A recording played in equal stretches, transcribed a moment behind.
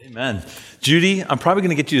Amen. Judy, I'm probably going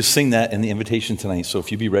to get you to sing that in the invitation tonight. So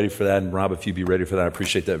if you'd be ready for that, and Rob, if you'd be ready for that, I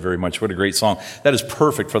appreciate that very much. What a great song. That is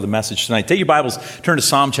perfect for the message tonight. Take your Bibles, turn to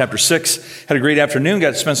Psalm chapter 6. Had a great afternoon. Got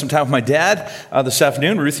to spend some time with my dad this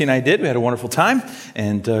afternoon. Ruthie and I did. We had a wonderful time,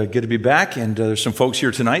 and good to be back. And there's some folks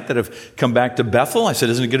here tonight that have come back to Bethel. I said,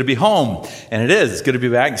 isn't it good to be home? And it is. It's good to be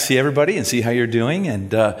back and see everybody and see how you're doing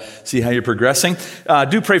and see how you're progressing.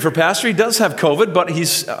 Do pray for Pastor. He does have COVID, but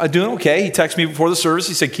he's doing okay. He texted me before the service.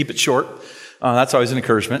 He said, keep it short. That's always an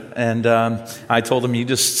encouragement. And I told him, you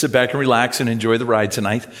just sit back and relax and enjoy the ride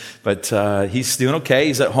tonight. But he's doing okay.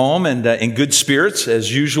 He's at home and in good spirits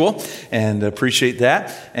as usual, and appreciate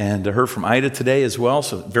that. And heard from Ida today as well,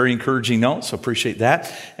 so very encouraging note, so appreciate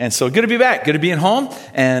that. And so good to be back, good to be at home,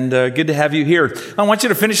 and good to have you here. I want you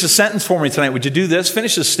to finish a sentence for me tonight. Would you do this?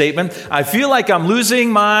 Finish this statement. I feel like I'm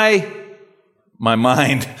losing my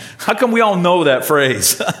mind. How come we all know that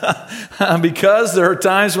phrase? Because there are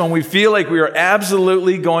times when we feel like we are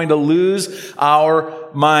absolutely going to lose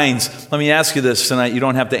our minds. Let me ask you this tonight. You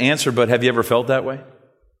don't have to answer, but have you ever felt that way?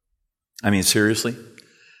 I mean, seriously?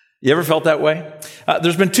 You ever felt that way?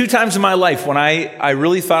 There's been 2 times in my life when I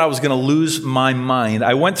really thought I was going to lose my mind.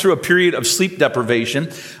 I went through a period of sleep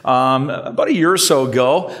deprivation about a year or so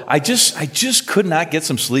ago. I just could not get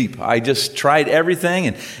some sleep. I just tried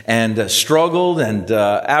everything and struggled. And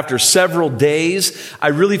after several days, I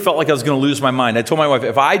really felt like I was going to lose my mind. I told my wife,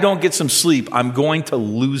 if I don't get some sleep, I'm going to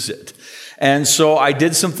lose it. And so I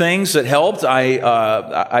did some things that helped.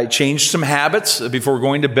 I changed some habits before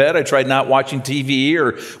going to bed. I tried not watching TV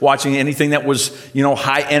or watching anything that was,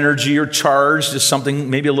 high energy or charged, just something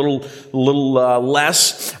maybe a little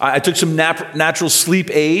less. I took some natural sleep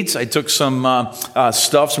aids. I took some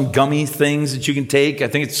some gummy things that you can take. I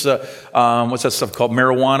think it's what's that stuff called?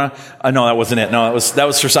 Marijuana? No, that wasn't it. No, that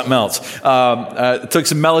was for something else. Took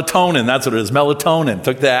some melatonin. That's what it is. Melatonin.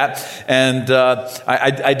 Took that, and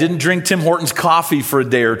I didn't drink Tim Hortons coffee for a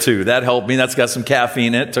day or 2. That helped me. That's got some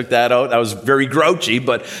caffeine in it. Took that out. I was very grouchy,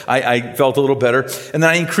 but I felt a little better. And then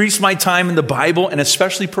I increased my time in the Bible and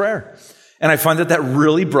especially prayer. And I find that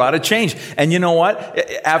really brought a change. And you know what?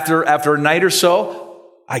 After a night or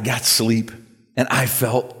so, I got sleep and I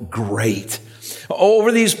felt great.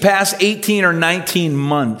 Over these past 18 or 19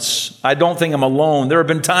 months, I don't think I'm alone. There have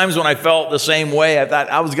been times when I felt the same way. I thought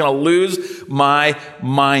I was going to lose my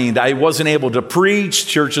mind. I wasn't able to preach.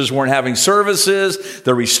 Churches weren't having services.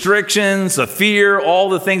 The restrictions, the fear, all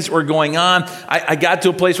the things that were going on. I got to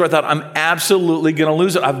a place where I thought, I'm absolutely going to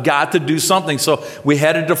lose it. I've got to do something. So we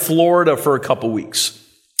headed to Florida for a couple weeks.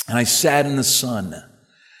 And I sat in the sun.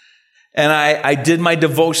 And I did my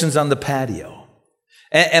devotions on the patio.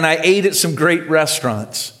 And I ate at some great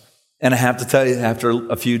restaurants. And I have to tell you,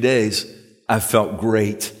 after a few days, I felt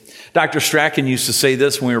great. Dr. Strachan used to say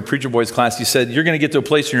this when we were Preacher Boys class. He said, you're going to get to a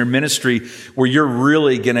place in your ministry where you're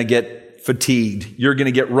really going to get fatigued. You're going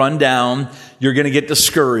to get run down. You're going to get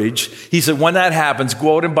discouraged. He said, when that happens,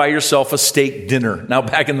 go out and buy yourself a steak dinner. Now,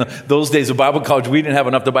 back in those days of Bible college, we didn't have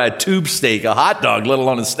enough to buy a tube steak, a hot dog, let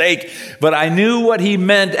alone a steak. But I knew what he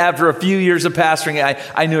meant after a few years of pastoring.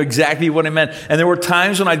 I knew exactly what he meant. And there were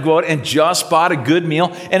times when I'd go out and just bought a good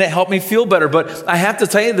meal, and it helped me feel better. But I have to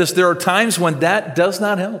tell you this, there are times when that does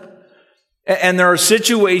not help. And there are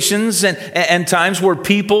situations and times where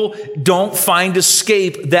people don't find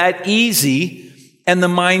escape that easy, and the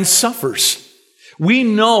mind suffers. We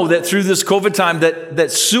know that through this COVID time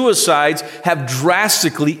that suicides have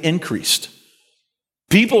drastically increased.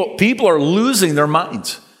 People are losing their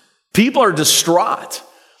minds. People are distraught.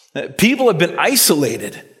 People have been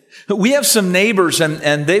isolated. We have some neighbors,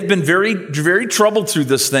 and they've been very, very troubled through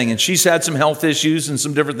this thing. And she's had some health issues and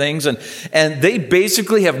some different things. And they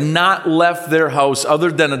basically have not left their house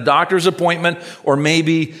other than a doctor's appointment or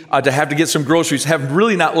maybe to have to get some groceries, have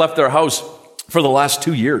really not left their house for the last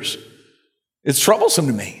 2 years. It's troublesome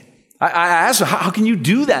to me. I asked them, how can you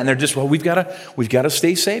do that? And they're just, well, we've got to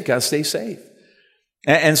stay safe,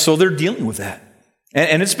 And so they're dealing with that.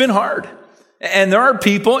 And it's been hard. And there are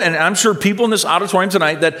people, and I'm sure people in this auditorium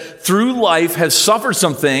tonight, that through life has suffered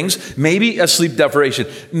some things, maybe a sleep deprivation,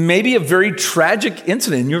 maybe a very tragic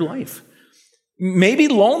incident in your life, maybe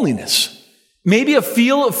loneliness, maybe a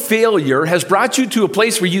feel of failure has brought you to a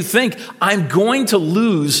place where you think, I'm going to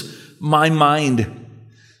lose my mind.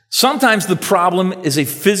 Sometimes the problem is a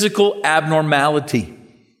physical abnormality.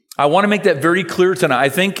 I want to make that very clear tonight. I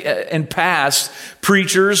think in past,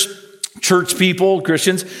 preachers, church people,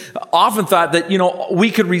 Christians, often thought that,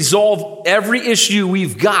 we could resolve every issue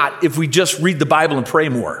we've got if we just read the Bible and pray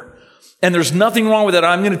more. And there's nothing wrong with that.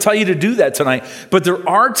 I'm going to tell you to do that tonight. But there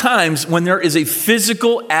are times when there is a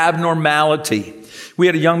physical abnormality. We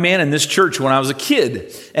had a young man in this church when I was a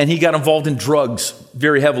kid, and he got involved in drugs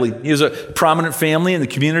very heavily. He was a prominent family in the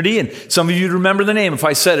community, and some of you remember the name if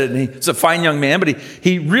I said it. And he's a fine young man, but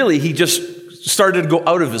he just started to go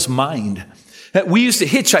out of his mind. We used to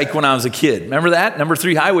hitchhike when I was a kid. Remember that? Number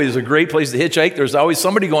 3 Highway is a great place to hitchhike. There's always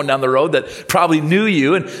somebody going down the road that probably knew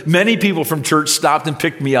you. And many people from church stopped and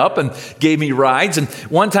picked me up and gave me rides. And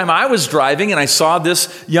one time I was driving and I saw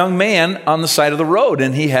this young man on the side of the road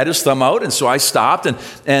and he had his thumb out. And so I stopped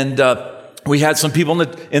and we had some people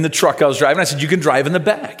in the truck I was driving. I said, you can drive in the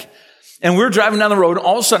back. And we're driving down the road. And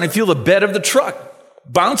all of a sudden I feel the bed of the truck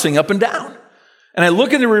bouncing up and down. And I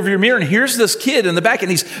look in the rearview mirror, and here's this kid in the back,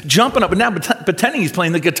 and he's jumping up and down, pretending he's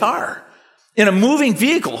playing the guitar in a moving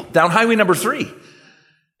vehicle down Highway number 3.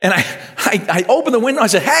 And I opened the window. I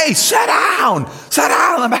said, hey, sit down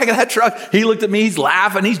on the back of that truck. He looked at me. He's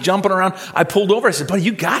laughing. He's jumping around. I pulled over. I said, buddy,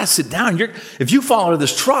 you got to sit down. If you fall out of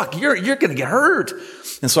this truck, you're going to get hurt.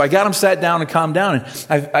 And so I got him sat down and calmed down.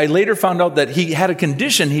 And I later found out that he had a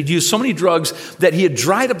condition. He'd used so many drugs that he had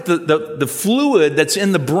dried up the fluid that's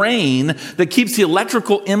in the brain that keeps the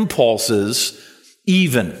electrical impulses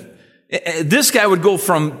even. This guy would go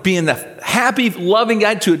from being the happy, loving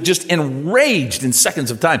guy to just enraged in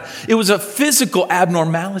seconds of time. It was a physical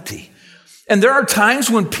abnormality. And there are times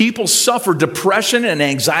when people suffer depression and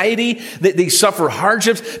anxiety, they suffer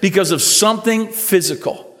hardships because of something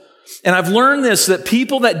physical. And I've learned this, that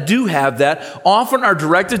people that do have that often are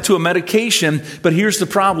directed to a medication, but here's the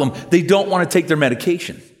problem. They don't want to take their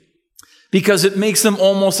medication because it makes them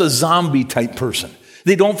almost a zombie type person.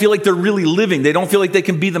 They don't feel like they're really living. They don't feel like they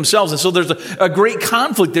can be themselves. And so there's a great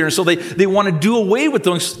conflict there. And so they want to do away with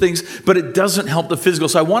those things, but it doesn't help the physical.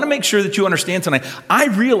 So I want to make sure that you understand tonight. I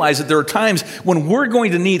realize that there are times when we're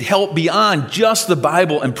going to need help beyond just the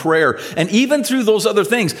Bible and prayer. And even through those other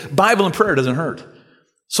things, Bible and prayer doesn't hurt.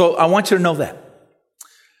 So I want you to know that.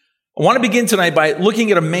 I want to begin tonight by looking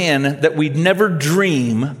at a man that we'd never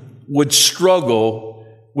dream would struggle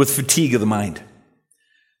with fatigue of the mind,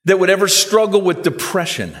 that would ever struggle with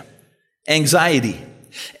depression, anxiety.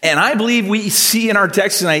 And I believe we see in our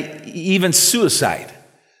text tonight even suicide.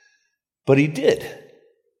 But he did.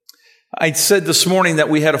 I said this morning that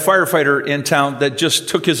we had a firefighter in town that just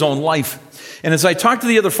took his own life. And as I talked to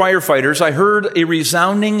the other firefighters, I heard a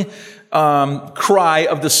resounding cry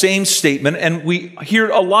of the same statement. And we hear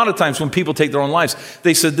a lot of times when people take their own lives,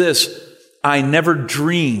 they said this, I never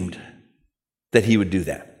dreamed that he would do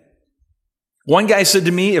that. One guy said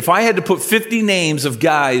to me, if I had to put 50 names of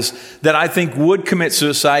guys that I think would commit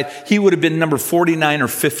suicide, he would have been number 49 or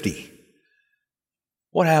 50.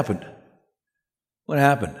 What happened? What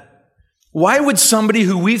happened? Why would somebody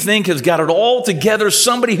who we think has got it all together,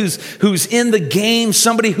 somebody who's in the game,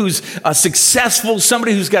 somebody who's successful,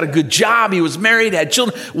 somebody who's got a good job, he was married, had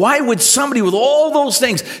children, why would somebody with all those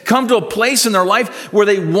things come to a place in their life where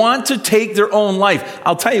they want to take their own life?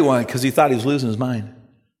 I'll tell you why, because he thought he was losing his mind.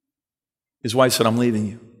 His wife said, I'm leaving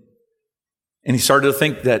you. And he started to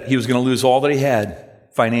think that he was going to lose all that he had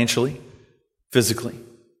financially, physically.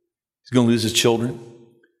 He's going to lose his children.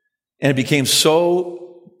 And it became so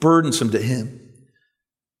burdensome to him,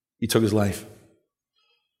 he took his life.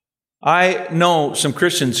 I know some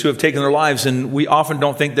Christians who have taken their lives, and we often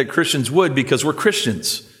don't think that Christians would because we're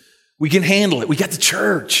Christians. We can handle it. We got the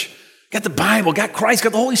church, got the Bible, got Christ,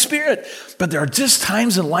 got the Holy Spirit. But there are just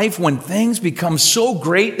times in life when things become so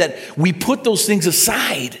great that we put those things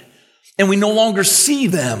aside and we no longer see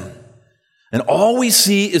them. And all we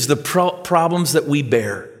see is the problems that we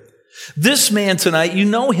bear. This man tonight, you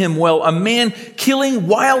know him well, a man killing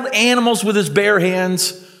wild animals with his bare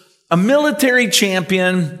hands, a military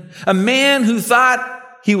champion, a man who thought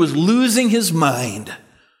he was losing his mind.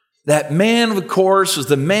 That man, of course, is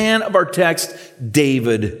the man of our text,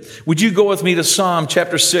 David. Would you go with me to Psalm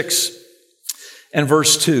chapter 6 and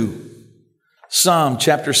verse 2? Psalm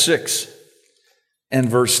chapter 6 and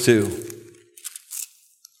verse 2.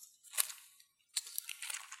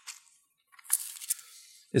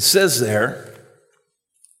 It says there,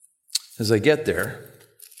 as I get there,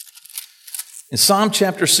 in Psalm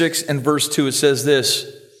chapter 6 and verse 2, it says this,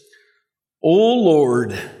 O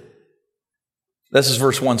Lord, this is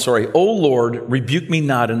verse 1, sorry. O Lord, rebuke me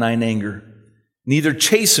not in thine anger, neither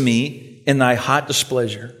chasten me in thy hot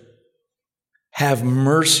displeasure. Have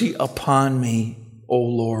mercy upon me, O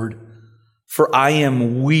Lord, for I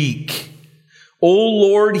am weak. O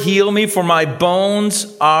Lord, heal me, for my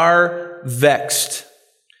bones are vexed.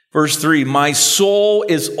 Verse 3, my soul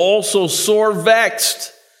is also sore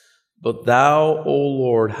vexed, but thou, O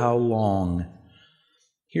Lord, how long?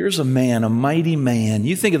 Here's a man, a mighty man.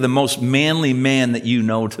 You think of the most manly man that you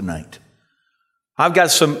know tonight. I've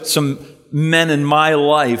got some men in my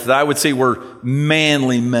life that I would say were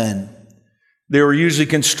manly men. They were usually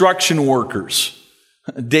construction workers.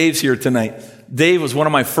 Dave's here tonight. Dave was one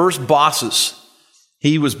of my first bosses.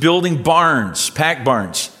 He was building barns, pack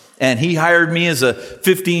barns, and he hired me as a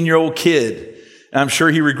 15-year-old kid. I'm sure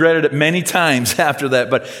he regretted it many times after that,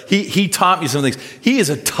 but he taught me some things. He is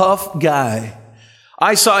a tough guy.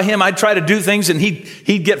 I saw him, I'd try to do things, and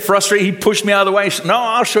he'd get frustrated. He'd push me out of the way. No,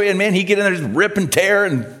 I'll show you. And man, he'd get in there, just rip and tear,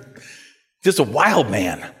 and just a wild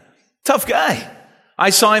man. Tough guy. I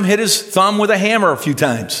saw him hit his thumb with a hammer a few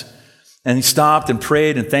times. And he stopped and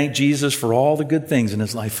prayed and thanked Jesus for all the good things in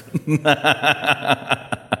his life.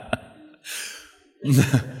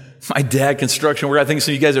 My dad, construction worker. I think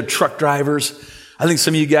some of you guys are truck drivers. I think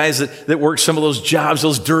some of you guys that work some of those jobs,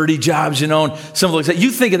 those dirty jobs, and some of those.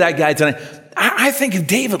 You think of that guy tonight. I think of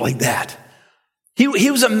David like that. He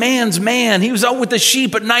was a man's man. He was out with the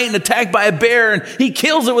sheep at night and attacked by a bear, and he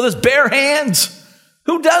kills it with his bare hands.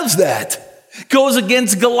 Who does that? Goes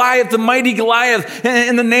against Goliath, the mighty Goliath,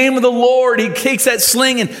 in the name of the Lord. He takes that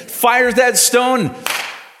sling and fires that stone,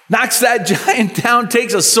 knocks that giant down,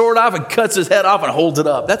 takes a sword off and cuts his head off and holds it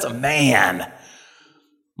up. That's a man.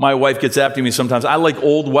 My wife gets after me sometimes. I like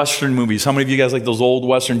old Western movies. How many of you guys like those old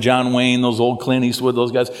Western, John Wayne, those old Clint Eastwood,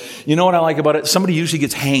 those guys? You know what I like about it? Somebody usually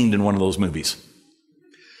gets hanged in one of those movies.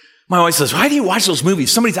 My wife says, why do you watch those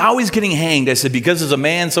movies? Somebody's always getting hanged. I said, because as a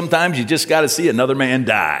man, sometimes you just got to see another man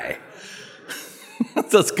die.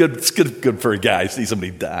 That's good. It's good for a guy to see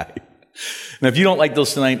somebody die. Now, if you don't like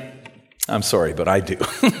those tonight, I'm sorry, but I do.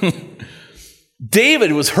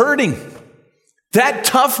 David was hurting. That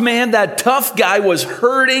tough man, that tough guy was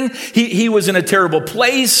hurting. He was in a terrible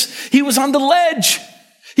place. He was on the ledge.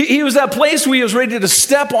 He was that place where he was ready to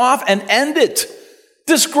step off and end it.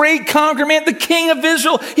 This great conqueror man, the king of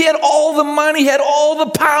Israel, he had all the money, he had all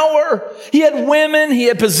the power. He had women, he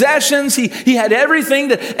had possessions, he had everything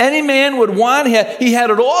that any man would want. He had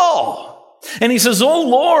it all. And he says, oh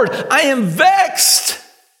Lord, I am vexed.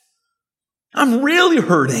 I'm really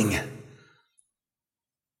hurting.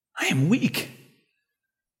 I am weak.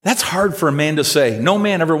 That's hard for a man to say. No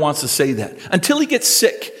man ever wants to say that until he gets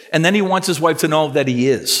sick. And then he wants his wife to know that he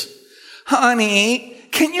is. Honey,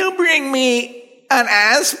 can you bring me an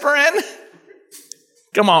aspirin?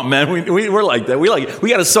 Come on, man. We're like that. We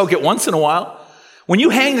got to soak it once in a while. When you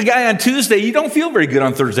hang a guy on Tuesday, you don't feel very good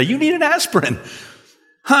on Thursday. You need an aspirin.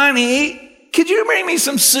 Honey, could you bring me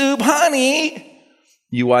some soup, honey?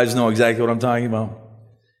 You wives know exactly what I'm talking about.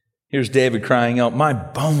 Here's David crying out, my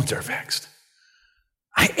bones are vexed.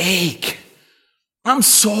 I ache. I'm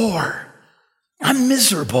sore. I'm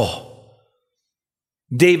miserable.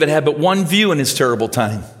 David had but one view in his terrible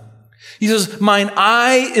time. He says, mine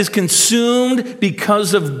eye is consumed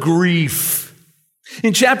because of grief.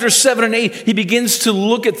 In chapters 7 and 8, he begins to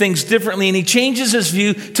look at things differently, and he changes his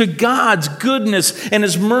view to God's goodness and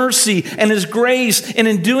his mercy and his grace. And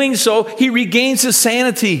in doing so, he regains his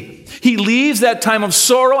sanity. He leaves that time of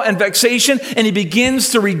sorrow and vexation, and he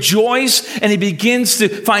begins to rejoice, and he begins to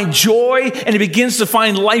find joy, and he begins to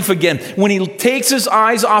find life again. When he takes his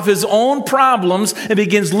eyes off his own problems and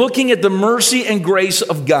begins looking at the mercy and grace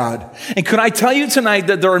of God. And could I tell you tonight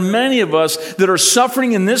that there are many of us that are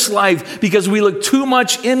suffering in this life because we look too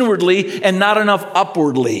much inwardly and not enough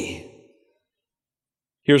upwardly.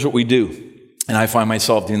 Here's what we do, and I find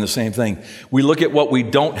myself doing the same thing. We look at what we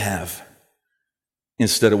don't have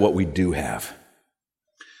instead of what we do have.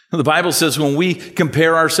 The Bible says when we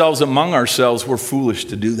compare ourselves among ourselves, we're foolish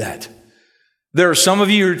to do that. There are some of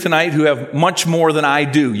you here tonight who have much more than I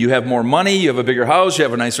do. You have more money, you have a bigger house, you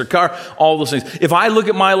have a nicer car, all those things. If I look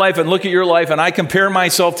at my life and look at your life and I compare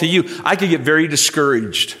myself to you, I could get very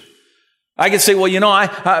discouraged. I could say,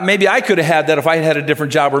 well, maybe I could have had that if I had a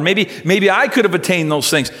different job, or maybe I could have attained those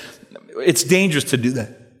things. It's dangerous to do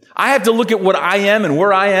that. I have to look at what I am and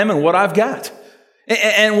where I am and what I've got.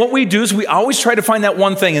 And what we do is we always try to find that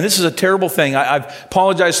one thing. And this is a terrible thing. I've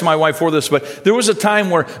apologized to my wife for this, but there was a time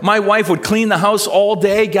where my wife would clean the house all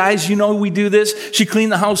day. Guys, you know we do this. She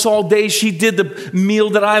cleaned the house all day. She did the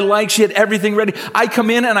meal that I like. She had everything ready. I come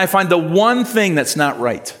in and I find the one thing that's not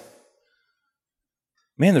right.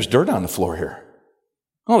 Man, there's dirt on the floor here.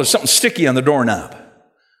 Oh, there's something sticky on the doorknob.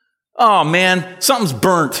 Oh, man, something's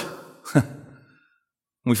burnt.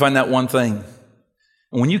 We find that one thing.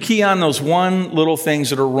 And when you key on those one little things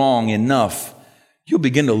that are wrong enough, you'll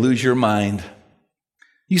begin to lose your mind.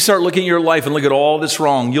 You start looking at your life and look at all that's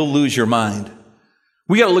wrong, you'll lose your mind.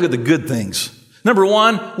 We got to look at the good things. Number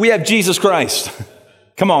one, we have Jesus Christ.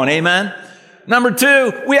 Come on, amen? Number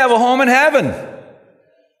two, we have a home in heaven.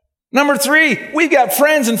 Number 3, we've got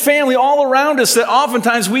friends and family all around us that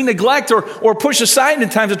oftentimes we neglect or push aside in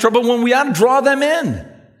times of trouble when we ought to draw them in.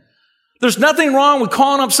 There's nothing wrong with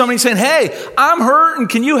calling up somebody and saying, hey, I'm hurting.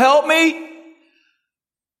 Can you help me?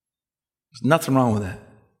 There's nothing wrong with that.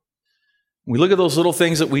 We look at those little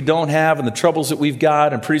things that we don't have and the troubles that we've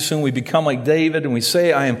got, and pretty soon we become like David and we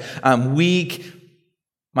say, I'm weak.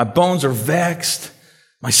 My bones are vexed.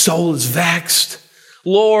 My soul is vexed.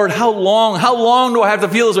 Lord, how long do I have to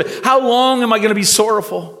feel this way? How long am I going to be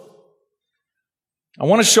sorrowful? I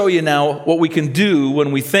want to show you now what we can do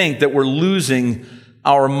when we think that we're losing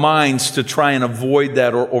our minds to try and avoid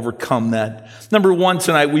that or overcome that. Number 1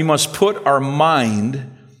 tonight, we must put our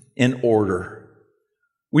mind in order.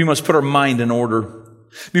 We must put our mind in order.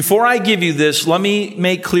 Before I give you this, let me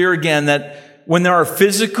make clear again that when there are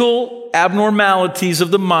physical abnormalities of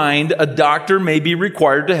the mind, a doctor may be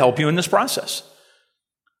required to help you in this process.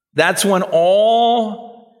 That's when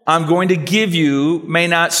all I'm going to give you may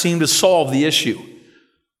not seem to solve the issue.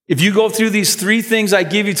 If you go through these 3 things I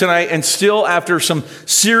give you tonight and still after some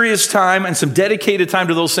serious time and some dedicated time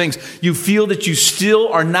to those things, you feel that you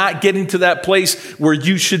still are not getting to that place where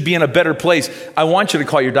you should be in a better place, I want you to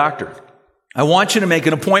call your doctor. I want you to make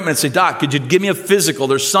an appointment and say, Doc, could you give me a physical?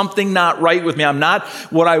 There's something not right with me. I'm not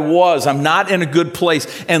what I was. I'm not in a good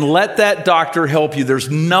place. And let that doctor help you. There's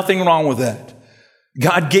nothing wrong with that.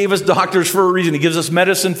 God gave us doctors for a reason. He gives us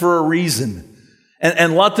medicine for a reason.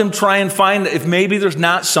 And let them try and find if maybe there's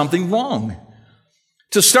not something wrong.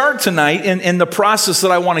 To start tonight in the process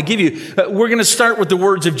that I want to give you, we're going to start with the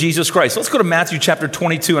words of Jesus Christ. Let's go to Matthew chapter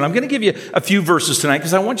 22, and I'm going to give you a few verses tonight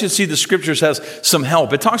because I want you to see the scriptures has some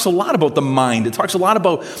help. It talks a lot about the mind. It talks a lot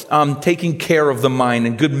about taking care of the mind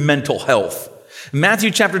and good mental health.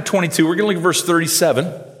 Matthew chapter 22, we're going to look at verse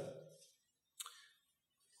 37.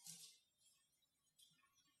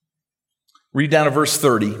 Read down to verse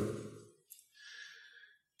 30.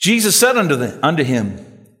 Jesus said unto him,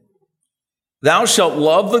 Thou shalt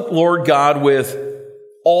love the Lord God with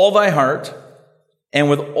all thy heart and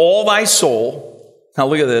with all thy soul. Now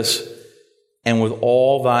look at this. And with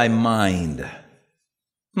all thy mind.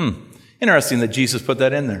 Interesting that Jesus put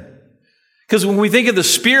that in there. Because when we think of the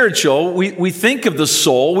spiritual, we think of the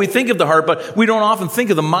soul, we think of the heart, but we don't often think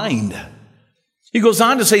of the mind. He goes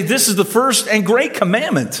on to say, this is the first and great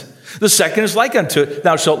commandment. The second is like unto it,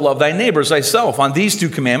 thou shalt love thy neighbor as thyself. On these 2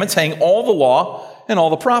 commandments hang all the law and all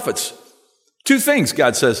the prophets. 2 things,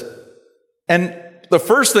 God says. And the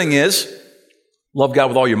first thing is, love God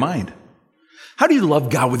with all your mind. How do you love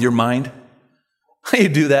God with your mind? How do you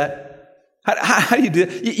do that? How do you do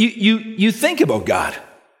that? You think about God.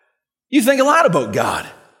 You think a lot about God.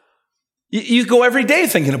 You go every day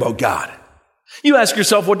thinking about God. You ask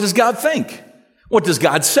yourself, what does God think? What does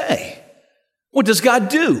God say? What does God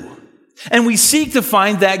do? And we seek to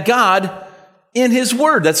find that God in His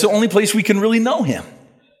Word. That's the only place we can really know Him.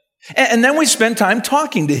 And then we spend time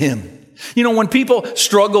talking to Him. You know, when people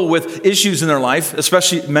struggle with issues in their life,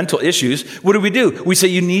 especially mental issues, what do? We say,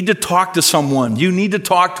 you need to talk to someone. You need to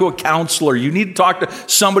talk to a counselor. You need to talk to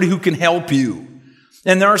somebody who can help you.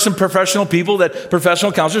 And there are some professional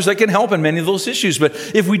counselors that can help in many of those issues. But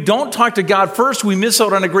if we don't talk to God first, we miss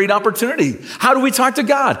out on a great opportunity. How do we talk to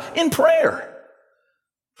God? In prayer.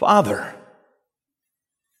 Father.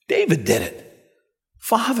 David did it.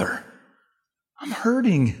 Father, I'm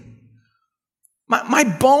hurting. My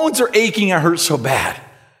bones are aching. I hurt so bad.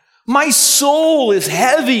 My soul is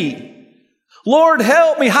heavy. Lord,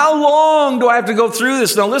 help me. How long do I have to go through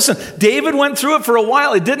this? Now listen, David went through it for a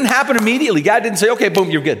while. It didn't happen immediately. God didn't say, okay,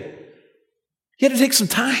 boom, you're good. He had to take some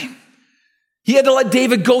time. He had to let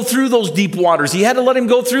David go through those deep waters. He had to let him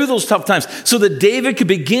go through those tough times so that David could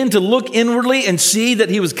begin to look inwardly and see that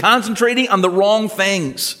he was concentrating on the wrong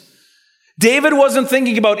things. David wasn't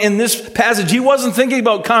thinking about, in this passage, he wasn't thinking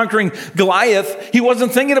about conquering Goliath. He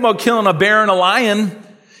wasn't thinking about killing a bear and a lion.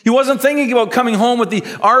 He wasn't thinking about coming home with the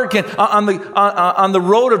ark and on the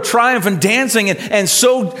road of triumph and dancing and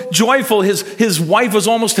so joyful his wife was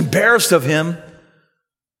almost embarrassed of him.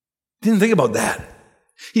 Didn't think about that.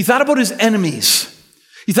 He thought about his enemies.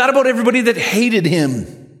 He thought about everybody that hated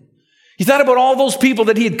him. He thought about all those people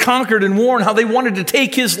that he had conquered and warned, how they wanted to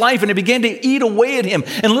take his life, and it began to eat away at him.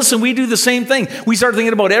 And listen, we do the same thing. We start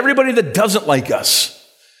thinking about everybody that doesn't like us.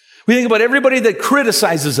 We think about everybody that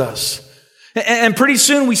criticizes us. And pretty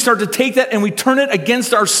soon we start to take that and we turn it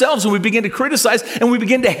against ourselves, and we begin to criticize and we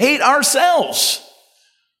begin to hate ourselves.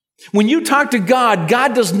 When you talk to God,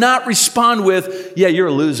 God does not respond with, yeah, you're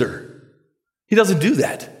a loser. He doesn't do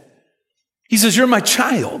that. He says, you're my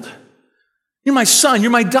child. You're my son.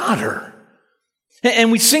 You're my daughter.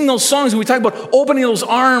 And we sing those songs and we talk about opening those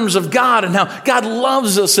arms of God and how God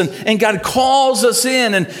loves us and God calls us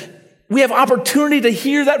in. And we have opportunity to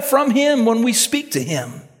hear that from Him when we speak to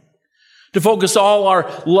Him. To focus all our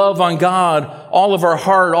love on God, all of our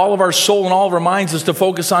heart, all of our soul, and all of our minds is to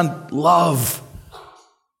focus on love.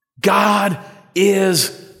 God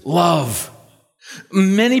is love.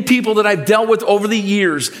 Many people that I've dealt with over the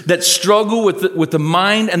years that struggle with the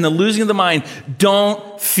mind and the losing of the mind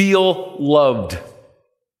don't feel loved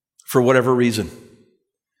for whatever reason.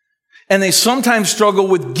 And they sometimes struggle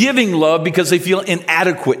with giving love because they feel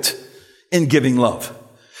inadequate in giving love.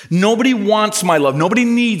 Nobody wants my love. Nobody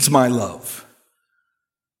needs my love.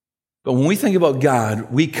 But when we think about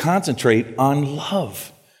God, we concentrate on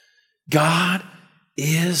love. God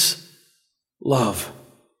is love.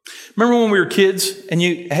 Remember when we were kids and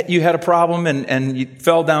you had a problem and you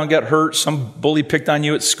fell down, got hurt, some bully picked on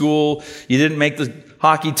you at school, you didn't make the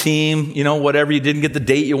hockey team, whatever, you didn't get the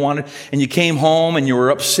date you wanted, and you came home and you were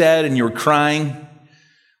upset and you were crying.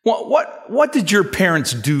 What did your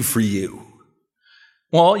parents do for you?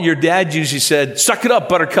 Well, your dad usually said, "Suck it up,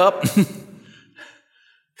 buttercup."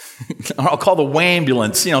 I'll call the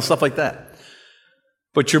wambulance, stuff like that.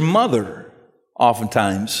 But your mother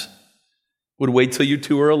oftentimes would wait till you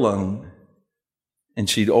two were alone, and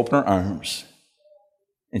she'd open her arms,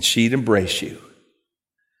 and she'd embrace you,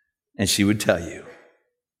 and she would tell you,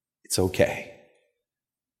 "It's okay.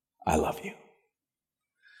 I love you."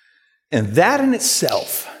 And that in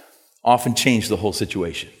itself often changed the whole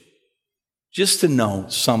situation. Just to know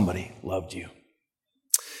somebody loved you.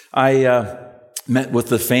 I met with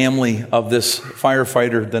the family of this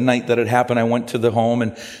firefighter the night that it happened. I went to the home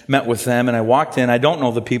and met with them, and I walked in. I don't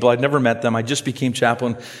know the people. I'd never met them. I just became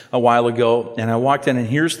chaplain a while ago, and I walked in, and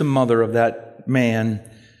here's the mother of that man,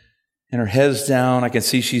 and her head's down. I can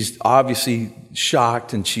see she's obviously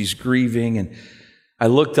shocked, and she's grieving, and I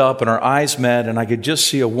looked up, and our eyes met, and I could just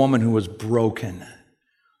see a woman who was broken.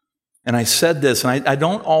 And I said this, and I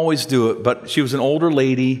don't always do it, but she was an older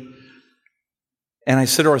lady. And I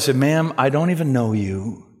said to her, I said, "Ma'am, I don't even know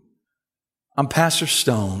you. I'm Pastor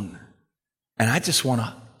Stone, and I just want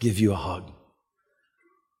to give you a hug."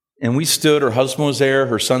 And we stood, her husband was there,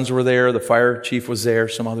 her sons were there, the fire chief was there,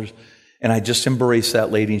 some others. And I just embraced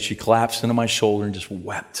that lady, and she collapsed into my shoulder and just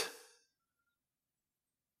wept.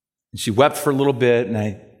 And she wept for a little bit, and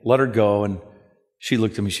I let her go, and she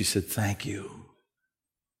looked at me, she said, "Thank you.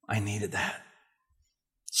 I needed that."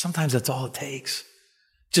 Sometimes that's all it takes.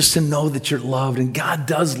 Just to know that you're loved, and God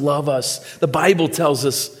does love us. The Bible tells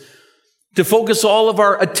us to focus all of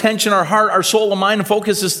our attention, our heart, our soul, and mind, and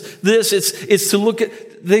focus it's to look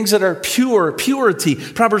at things that are pure, purity.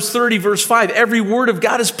 Proverbs 30, verse 5, every word of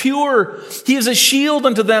God is pure. He is a shield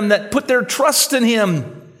unto them that put their trust in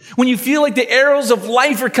Him. When you feel like the arrows of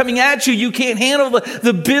life are coming at you, you can't handle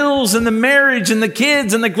the bills and the marriage and the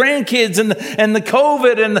kids and the grandkids and the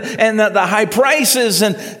COVID and the high prices,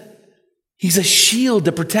 and He's a shield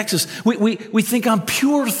that protects us. We think on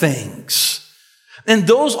pure things. And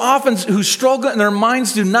those often who struggle in their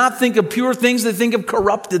minds do not think of pure things, they think of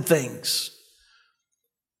corrupted things.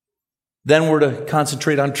 Then we're to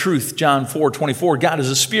concentrate on truth. John 4:24, God is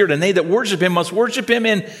a spirit, and they that worship Him must worship Him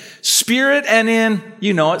in spirit and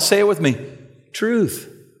in, say it with me, truth.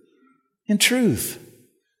 In truth.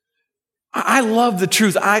 I love the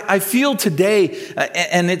truth. I feel today,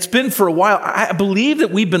 and it's been for a while, I believe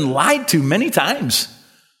that we've been lied to many times.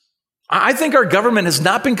 I think our government has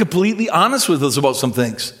not been completely honest with us about some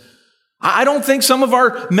things. I don't think some of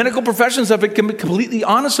our medical professions have been completely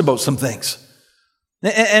honest about some things.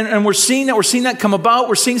 And we're seeing that come about.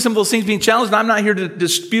 We're seeing some of those things being challenged. And I'm not here to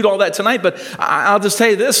dispute all that tonight, but I'll just tell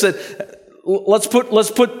you this, that let's put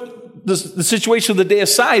the situation of the day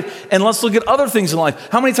aside, and let's look at other things in life.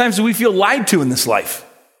 How many times do we feel lied to in this life?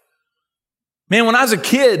 Man, when I was a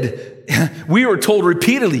kid, we were told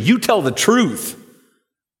repeatedly, "You tell the truth."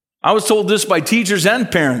 I was told this by teachers and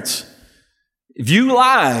parents. If you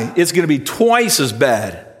lie, it's going to be twice as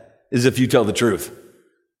bad as if you tell the truth.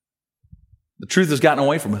 The truth has gotten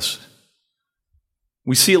away from us.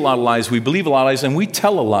 We see a lot of lies, we believe a lot of lies, and we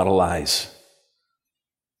tell a lot of lies.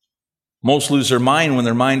 Most lose their mind when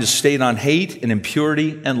their mind is stayed on hate and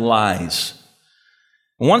impurity and lies.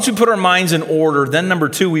 And once we put our minds in order, then number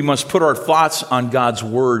 2, we must put our thoughts on God's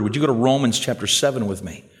Word. Would you go to Romans chapter 7 with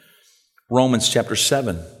me? Romans chapter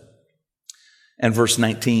 7 and verse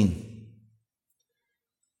 19.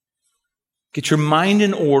 Get your mind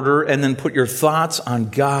in order and then put your thoughts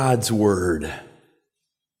on God's Word.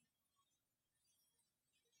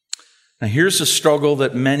 Now, here's a struggle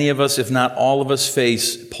that many of us, if not all of us,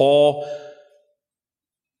 face. Paul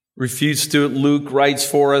refutes to it. Luke writes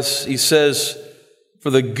for us. He says, For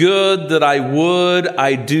the good that I would,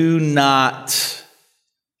 I do not.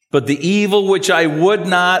 But the evil which I would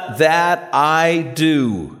not, that I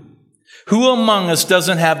do. Who among us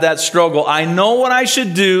doesn't have that struggle? I know what I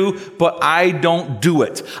should do, but I don't do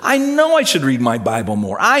it. I know I should read my Bible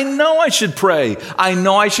more. I know I should pray. I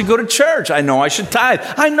know I should go to church. I know I should tithe.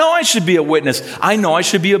 I know I should be a witness. I know I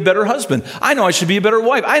should be a better husband. I know I should be a better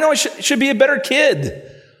wife. I know I should be a better kid.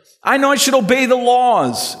 I know I should obey the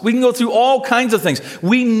laws. We can go through all kinds of things.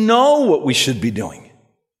 We know what we should be doing.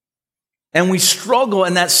 And we struggle,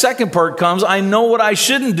 and that second part comes, I know what I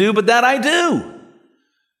shouldn't do, but that I do.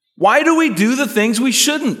 Why do we do the things we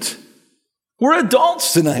shouldn't? We're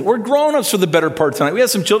adults tonight. We're grown-ups for the better part tonight. We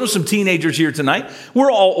have some children, some teenagers here tonight.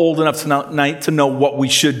 We're all old enough tonight to know what we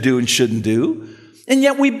should do and shouldn't do. And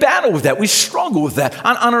yet we battle with that. We struggle with that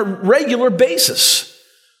on a regular basis.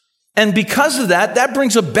 And because of that, that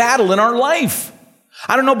brings a battle in our life.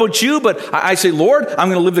 I don't know about you, but I say, Lord, I'm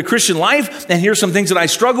going to live the Christian life, and here's some things that I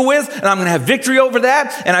struggle with, and I'm going to have victory over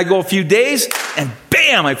that. And I go a few days, and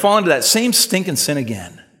bam, I fall into that same stinking sin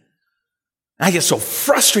again. I get so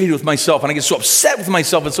frustrated with myself, and I get so upset with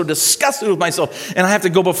myself, and so disgusted with myself, and I have to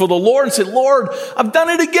go before the Lord and say, Lord, I've done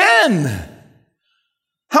it again.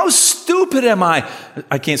 How stupid am I?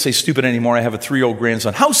 I can't say stupid anymore. I have a 3-year-old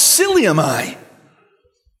grandson. How silly am I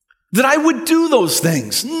that I would do those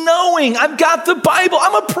things, knowing I've got the Bible.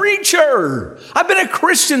 I'm a preacher. I've been a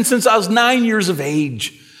Christian since I was 9 years of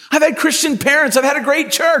age. I've had Christian parents. I've had a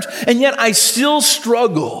great church, and yet I still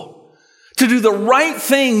struggle to do the right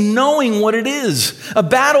thing, knowing what it is. A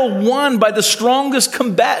battle won by the strongest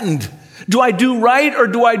combatant. Do I do right or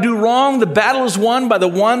do I do wrong? The battle is won by the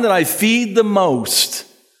one that I feed the most.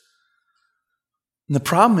 And the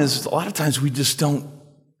problem is, a lot of times we just don't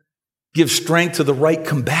give strength to the right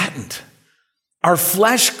combatant. Our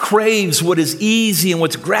flesh craves what is easy and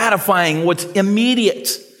what's gratifying, what's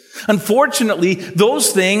immediate. Unfortunately,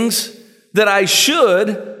 those things that I should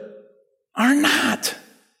are not.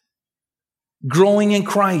 Growing in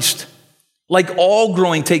Christ, like all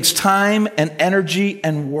growing, takes time and energy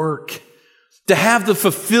and work. To have the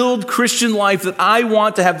fulfilled Christian life that I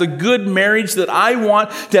want, to have the good marriage that I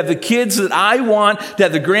want, to have the kids that I want, to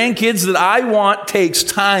have the grandkids that I want, takes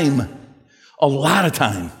time. A lot of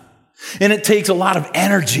time. And it takes a lot of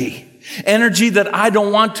energy. Energy that I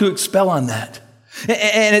don't want to expel on that.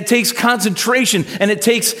 And it takes concentration, and it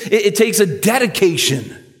takes a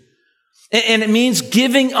dedication. And it means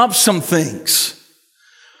giving up some things.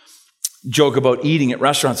 Joke about eating at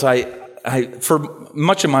restaurants. I for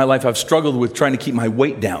much of my life, I've struggled with trying to keep my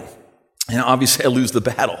weight down. And obviously I lose the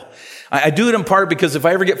battle. I do it in part because if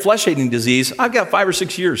I ever get flesh-eating disease, I've got 5 or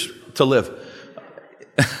 6 years to live.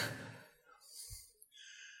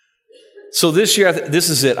 So this year, this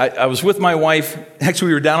is it. I was with my wife. Actually,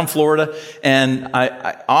 we were down in Florida, and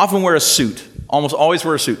I often wear a suit. Almost always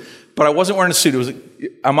wear a suit. But I wasn't wearing a suit.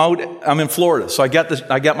 I'm in Florida. So I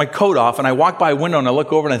got my coat off, and I walked by a window, and I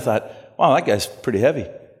look over, and I thought, wow, that guy's pretty heavy.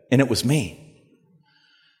 And it was me.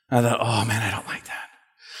 I thought, oh man, I don't like that.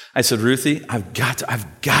 I said, Ruthie, I've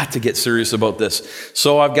got to get serious about this.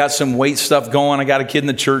 So I've got some weight stuff going. I got a kid in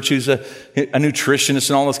the church who's a nutritionist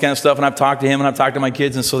and all this kind of stuff. And I've talked to him and I've talked to my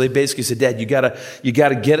kids. And so they basically said, Dad, you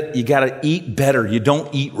gotta eat better. You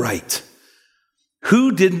don't eat right.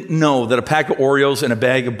 Who didn't know that a pack of Oreos and a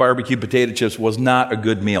bag of barbecue potato chips was not a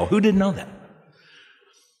good meal? Who didn't know that?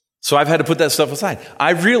 So I've had to put that stuff aside.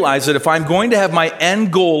 I've realized that if I'm going to have my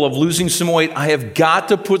end goal of losing some weight, I have got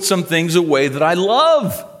to put some things away that I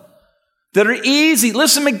love, that are easy.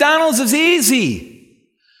 Listen, McDonald's is easy.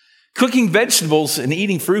 Cooking vegetables and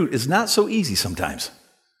eating fruit is not so easy sometimes.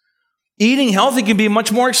 Eating healthy can be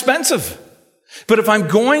much more expensive. But if I'm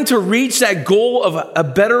going to reach that goal of a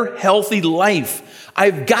better, healthy life,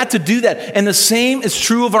 I've got to do that. And the same is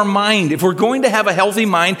true of our mind. If we're going to have a healthy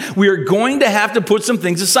mind, we are going to have to put some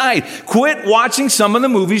things aside. Quit watching some of the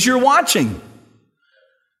movies you're watching.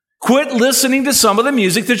 Quit listening to some of the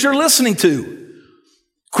music that you're listening to.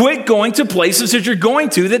 Quit going to places that you're going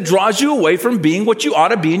to that draws you away from being what you ought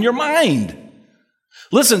to be in your mind.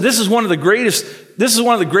 Listen, this is one of the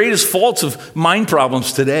greatest faults of mind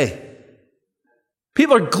problems today.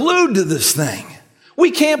 People are glued to this thing.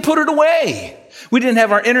 We can't put it away. We didn't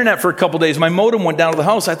have our internet for a couple days. My modem went down to the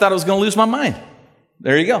house. I thought I was going to lose my mind.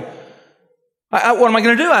 There you go. What am I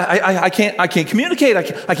going to do? I can't communicate.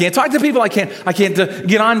 I can't talk to people. I can't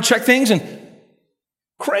get on and check things. And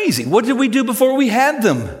crazy. What did we do before we had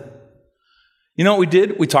them? You know what we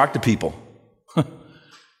did? We talked to people.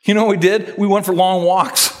 You know what we did? We went for long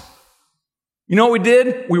walks. You know what we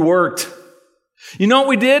did? We worked. You know what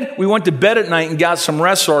we did? We went to bed at night and got some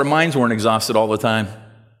rest so our minds weren't exhausted all the time.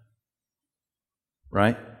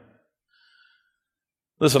 right?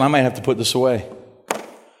 Listen, I might have to put this away.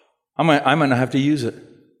 I might not have to use it.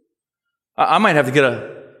 I might have to get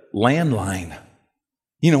a landline.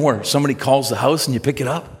 You know, where somebody calls the house and you pick it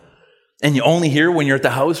up and you only hear when you're at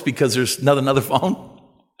the house because there's another phone.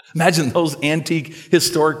 Imagine those antique,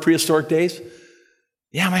 historic, prehistoric days.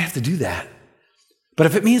 Yeah, I might have to do that. But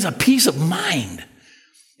if it means a peace of mind,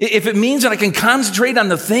 if it means that I can concentrate on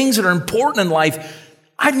the things that are important in life,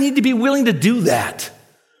 I need to be willing to do that.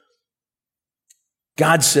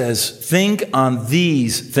 God says, think on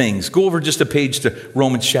these things. Go over just a page to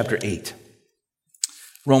Romans chapter 8.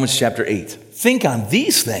 Romans chapter 8. Think on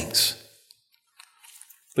these things.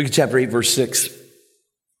 Look at chapter 8, verse 6.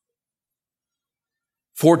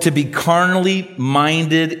 For to be carnally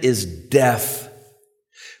minded is death,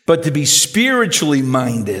 but to be spiritually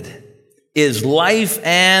minded is life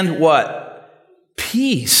and what?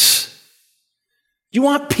 Peace. You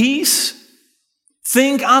want peace?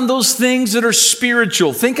 Think on those things that are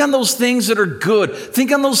spiritual. Think on those things that are good.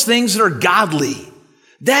 Think on those things that are godly.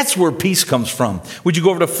 That's where peace comes from. Would you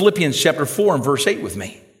go over to Philippians chapter 4 and verse 8 with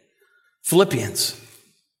me? Philippians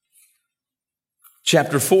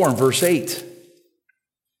chapter 4 and verse 8.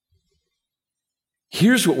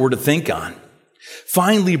 Here's what we're to think on.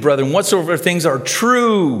 Finally, brethren, whatsoever things are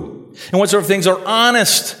true, and whatsoever things are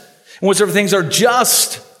honest, and whatsoever things are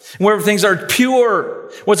just, and whatsoever things are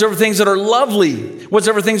pure, whatsoever things that are lovely,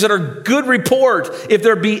 whatsoever things that are good report, if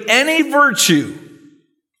there be any virtue,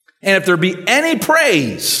 and if there be any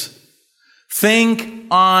praise, think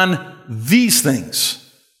on these things.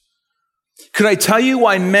 Could I tell you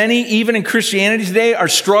why many, even in Christianity today, are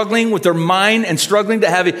struggling with their mind and struggling to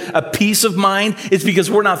have a peace of mind? It's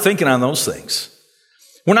because we're not thinking on those things.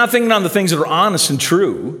 We're not thinking on the things that are honest and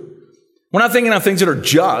true. We're not thinking on things that are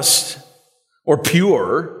just or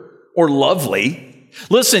pure or lovely.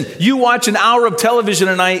 Listen, you watch an hour of television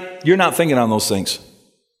a night, you're not thinking on those things.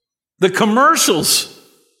 The commercials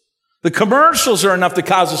are enough to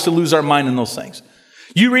cause us to lose our mind in those things.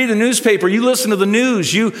 You read the newspaper, you listen to the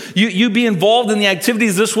news, you be involved in the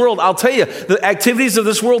activities of this world. I'll tell you, the activities of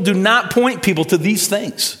this world do not point people to these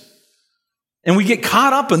things. And we get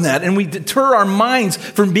caught up in that, and we deter our minds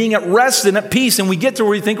from being at rest and at peace, and we get to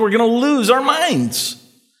where we think we're going to lose our minds.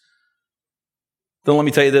 Then let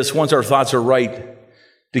me tell you this, once our thoughts are right,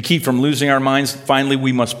 to keep from losing our minds, finally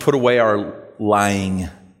we must put away our lying.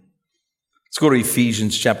 Let's go to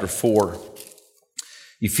Ephesians chapter 4.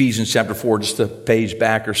 Ephesians chapter 4, just a page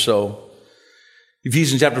back or so.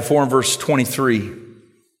 Ephesians chapter 4 and verse 23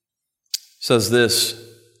 says this,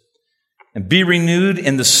 and be renewed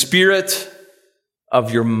in the spirit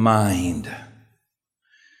of your mind.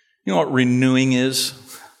 You know what renewing is?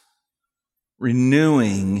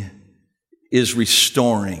 Renewing is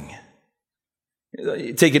restoring.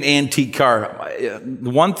 You take an antique car. The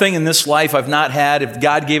one thing in this life I've not had, if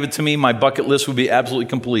God gave it to me, my bucket list would be absolutely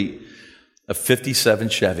complete. A 57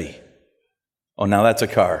 Chevy. Oh, now that's a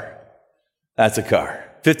car. That's a car.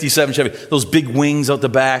 57 Chevy. Those big wings out the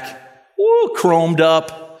back. Woo, chromed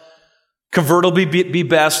up. Convertible be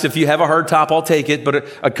best. If you have a hard top, I'll take it. But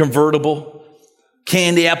a convertible.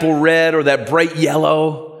 Candy apple red or that bright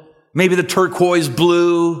yellow. Maybe the turquoise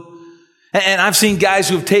blue. And I've seen guys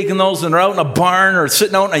who have taken those and they're out in a barn or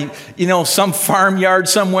sitting out in some farmyard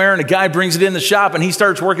somewhere, and a guy brings it in the shop and he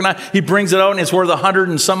starts working on it. He brings it out and it's worth $100,000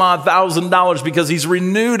 and some odd because he's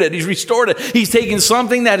renewed it. He's restored it. He's taken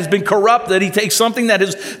something that has been corrupted. He takes something that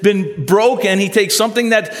has been broken. He takes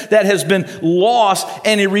something that has been lost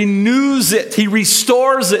and he renews it. He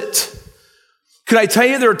restores it. Could I tell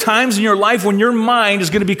you there are times in your life when your mind is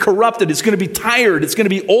going to be corrupted, it's going to be tired, it's going to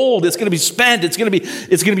be old, it's going to be spent, it's going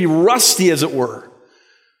to be rusty, as it were.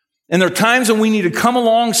 And there are times when we need to come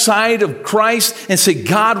alongside of Christ and say,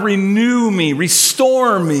 God, renew me,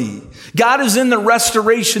 restore me. God is in the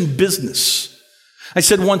restoration business. I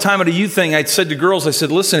said one time at a youth thing, I said to girls, I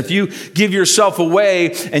said, listen, if you give yourself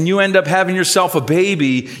away and you end up having yourself a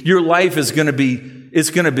baby, your life is going to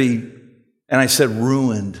be, and I said,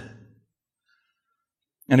 ruined.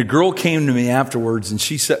 And a girl came to me afterwards and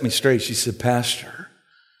she set me straight. She said, Pastor,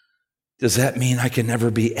 does that mean I can never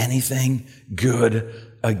be anything good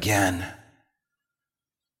again?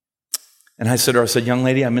 And I said to her, young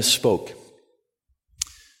lady, I misspoke.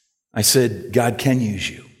 I said, God can use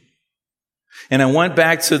you. And I went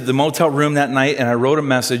back to the motel room that night and I wrote a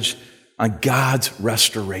message on God's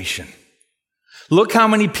restoration. Look how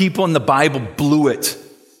many people in the Bible blew it.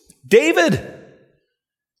 David.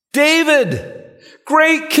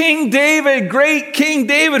 Great King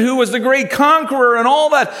David, who was the great conqueror and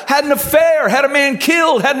all that, had an affair, had a man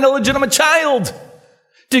killed, had an illegitimate child.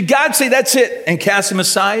 Did God say, that's it, and cast him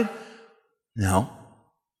aside? No.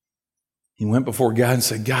 He went before God and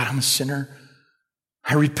said, God, I'm a sinner.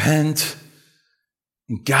 I repent.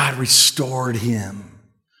 And God restored him.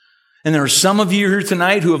 And there are some of you here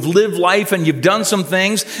tonight who have lived life and you've done some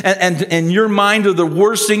things and your mind are the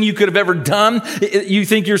worst thing you could have ever done. You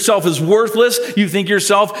think yourself as worthless. You think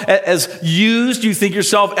yourself as used. You think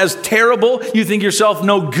yourself as terrible. You think yourself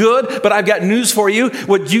no good. But I've got news for you.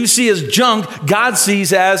 What you see as junk, God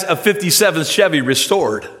sees as a 57 Chevy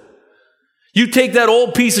restored. You take that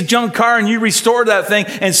old piece of junk car and you restore that thing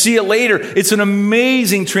and see it later. It's an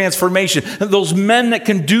amazing transformation. Those men that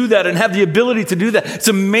can do that and have the ability to do that, it's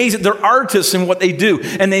amazing. They're artists in what they do.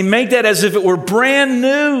 And they make that as if it were brand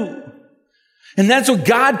new. And that's what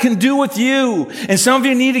God can do with you. And some of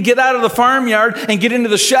you need to get out of the farmyard and get into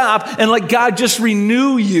the shop and let God just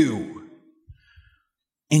renew you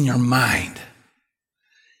in your mind.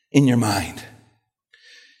 In your mind.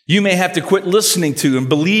 You may have to quit listening to and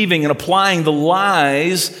believing and applying the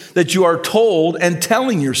lies that you are told and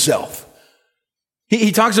telling yourself.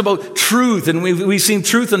 He talks about truth, and we've seen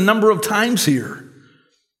truth a number of times here.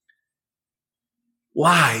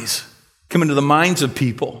 Lies come into the minds of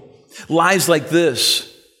people. Lies like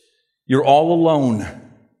this: you're all alone.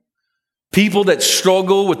 People that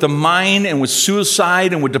struggle with the mind and with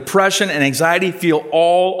suicide and with depression and anxiety feel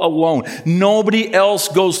all alone. Nobody else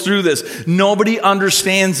goes through this. Nobody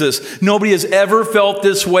understands this. Nobody has ever felt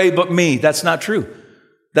this way but me. That's not true.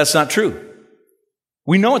 That's not true.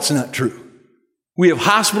 We know it's not true. We have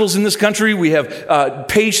hospitals in this country. We have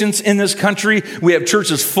patients in this country. We have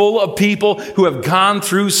churches full of people who have gone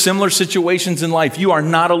through similar situations in life. You are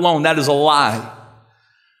not alone. That is a lie.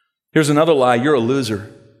 Here's another lie. You're a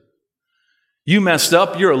loser. You messed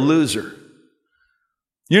up, you're a loser.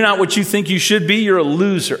 You're not what you think you should be, you're a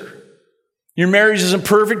loser. Your marriage isn't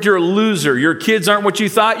perfect, you're a loser. Your kids aren't what you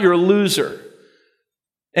thought, you're a loser.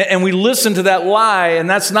 And we listen to that lie, and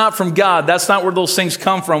that's not from God. That's not where those things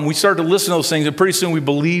come from. We start to listen to those things, and pretty soon we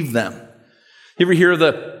believe them. You ever hear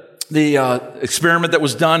the experiment that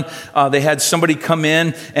was done? They had somebody come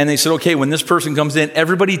in, and they said, okay, when this person comes in,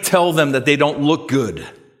 everybody tell them that they don't look good.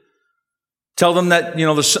 Tell them that,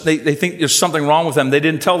 they think there's something wrong with them. They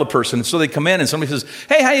didn't tell the person. And so they come in and somebody says,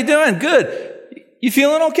 hey, how you doing? Good. You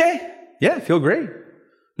feeling okay? Yeah, I feel great.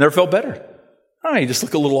 Never felt better. Oh, you just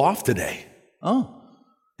look a little off today. Oh.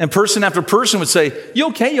 And person after person would say, you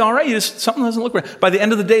okay? You all right? Something doesn't look right. By the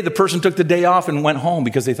end of the day, the person took the day off and went home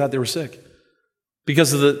because they thought they were sick.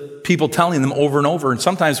 Because of the people telling them over and over. And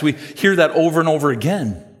sometimes we hear that over and over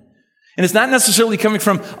again. And it's not necessarily coming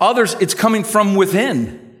from others. It's coming from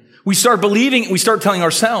within. We start believing, we start telling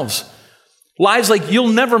ourselves lies like you'll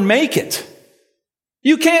never make it.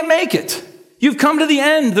 You can't make it. You've come to the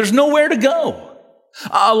end. There's nowhere to go.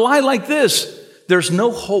 A lie like this: there's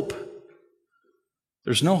no hope.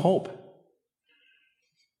 There's no hope.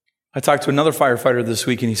 I talked to another firefighter this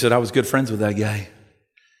week, and he said, I was good friends with that guy.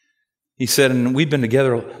 He said, and we've been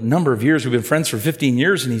together a number of years. We've been friends for 15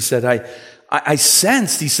 years. And he said, I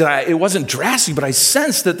sensed, he said, it wasn't drastic, but I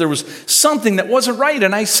sensed that there was something that wasn't right.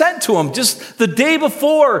 And I said to him just the day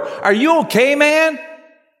before, are you okay, man?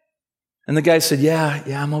 And the guy said, yeah,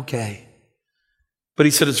 I'm okay. But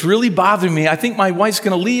he said, it's really bothering me. I think my wife's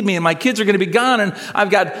going to leave me and my kids are going to be gone. And I've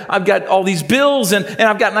got all these bills and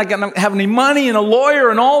I'm not going to have any money and a lawyer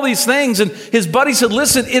and all these things. And his buddy said,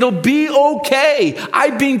 listen, it'll be okay.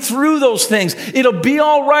 I've been through those things. It'll be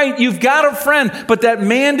all right. You've got a friend. But that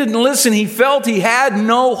man didn't listen. He felt he had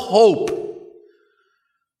no hope.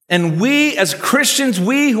 And we as Christians,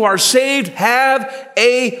 we who are saved, have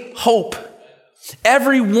a hope.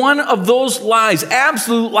 Every one of those lies,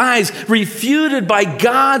 absolute lies, refuted by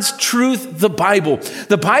God's truth, the Bible.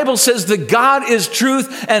 The Bible says that God is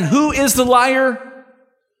truth, and who is the liar?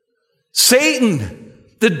 Satan.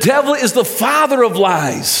 The devil is the father of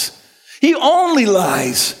lies. He only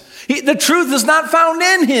lies. The truth is not found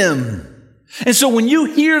in him. And so when you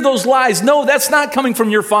hear those lies, no, that's not coming from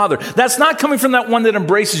your father. That's not coming from that one that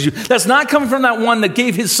embraces you. That's not coming from that one that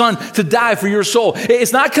gave his son to die for your soul.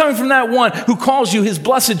 It's not coming from that one who calls you his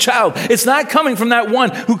blessed child. It's not coming from that one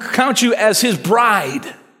who counts you as his bride.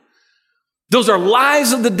 Those are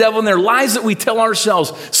lies of the devil, and they're lies that we tell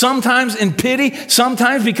ourselves, sometimes in pity,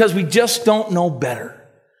 sometimes because we just don't know better.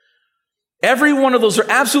 Every one of those are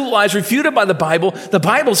absolute lies refuted by the Bible. The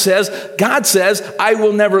Bible says, God says, I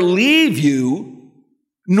will never leave you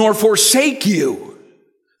nor forsake you.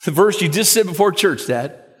 The verse you just said before church,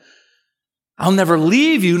 Dad. I'll never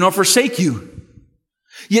leave you nor forsake you.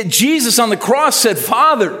 Yet Jesus on the cross said,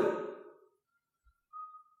 Father,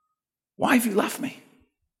 why have you left me?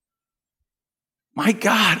 My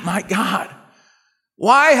God,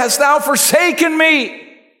 why hast thou forsaken me?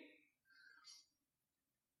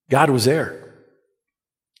 God was there.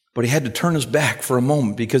 But he had to turn his back for a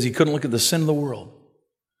moment because he couldn't look at the sin of the world.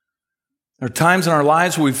 There are times in our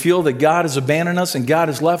lives where we feel that God has abandoned us and God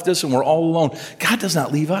has left us and we're all alone. God does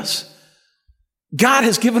not leave us. God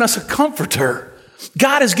has given us a comforter.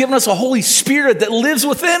 God has given us a Holy Spirit that lives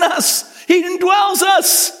within us. He indwells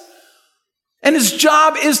us. And his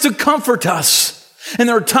job is to comfort us. And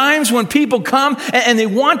there are times when people come and they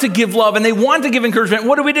want to give love and they want to give encouragement.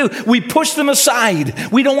 What do? We push them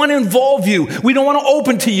aside. We don't want to involve you. We don't want to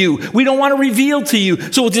open to you. We don't want to reveal to you.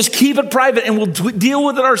 So we'll just keep it private and we'll deal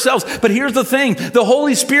with it ourselves. But here's the thing. The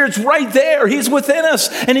Holy Spirit's right there. He's within us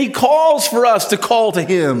and he calls for us to call to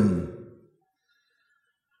him.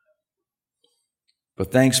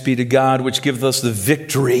 But thanks be to God, which gives us the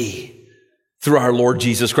victory through our Lord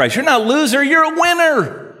Jesus Christ. You're not a loser. You're a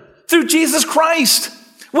winner. Through Jesus Christ.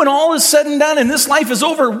 When all is said and done and this life is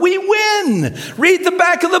over, we win. Read the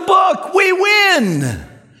back of the book. We win.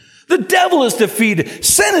 The devil is defeated.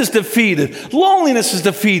 Sin is defeated. Loneliness is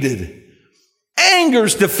defeated. Anger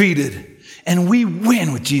is defeated. And we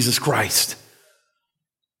win with Jesus Christ.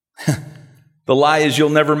 The lie is you'll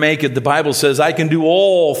never make it. The Bible says, I can do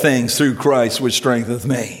all things through Christ which strengtheneth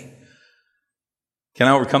me. Can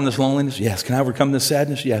I overcome this loneliness? Yes. Can I overcome this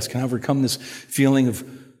sadness? Yes. Can I overcome this feeling of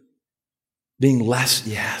being less?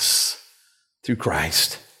 Yes, through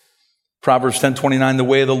Christ. Proverbs 10:29, the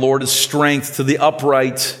way of the Lord is strength to the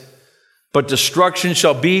upright, but destruction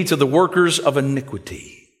shall be to the workers of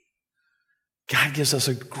iniquity. God gives us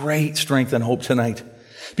a great strength and hope tonight.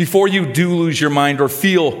 Before you do lose your mind or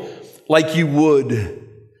feel like you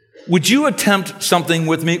would you attempt something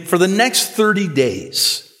with me for the next 30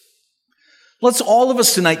 days? Let's all of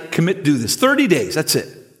us tonight commit to do this. 30 days, that's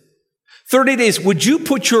it. 30 days, would you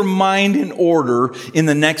put your mind in order in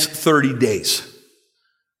the next 30 days?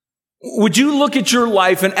 Would you look at your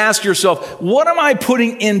life and ask yourself, what am I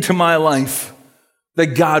putting into my life that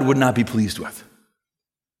God would not be pleased with?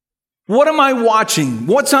 What am I watching?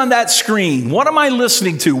 What's on that screen? What am I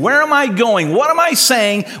listening to? Where am I going? What am I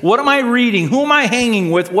saying? What am I reading? Who am I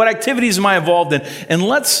hanging with? What activities am I involved in? And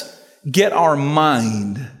let's get our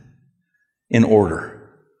mind in order.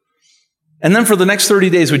 And then for the next 30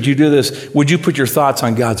 days, would you do this? Would you put your thoughts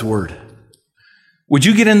on God's word? Would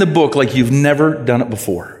you get in the book like you've never done it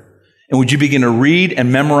before? And would you begin to read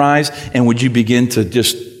and memorize? And would you begin to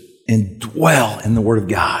just indwell in the word of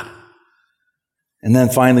God? And then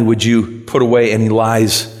finally, would you put away any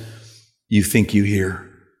lies you think you hear?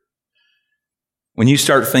 When you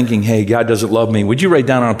start thinking, hey, God doesn't love me, would you write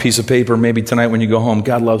down on a piece of paper, maybe tonight when you go home,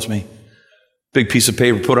 God loves me. Big piece of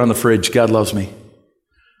paper, put it on the fridge, God loves me.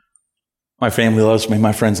 My family loves me.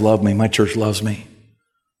 My friends love me. My church loves me.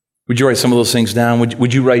 Would you write some of those things down?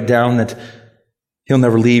 Would you write down that he'll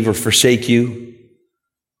never leave or forsake you?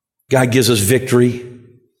 God gives us victory.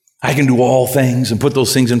 I can do all things, and put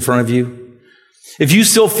those things in front of you. If you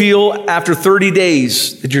still feel after 30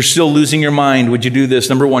 days that you're still losing your mind, would you do this?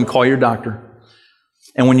 Number one, call your doctor.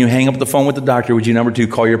 And when you hang up the phone with the doctor, would you, number two,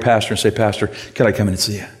 call your pastor and say, Pastor, can I come in and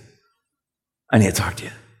see you? I need to talk to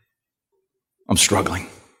you. I'm struggling.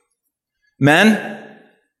 Men,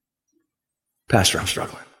 Pastor, I'm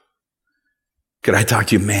struggling. Could I talk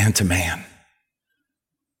to you man to man?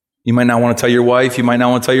 You might not want to tell your wife. You might not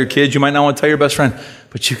want to tell your kids. You might not want to tell your best friend.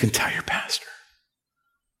 But you can tell your pastor.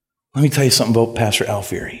 Let me tell you something about Pastor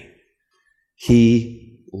Alfieri.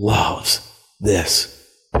 He loves this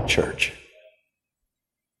church.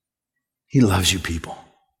 He loves you people.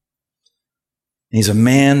 And he's a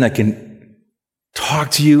man that can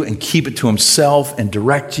talk to you and keep it to himself and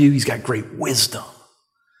direct you. He's got great wisdom.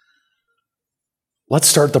 Let's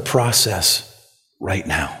start the process right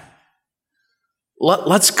now.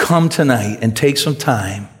 Let's come tonight and take some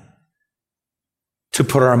time to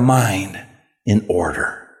put our mind in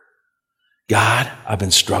order. God, I've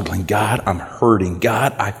been struggling. God, I'm hurting.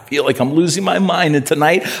 God, I feel like I'm losing my mind. And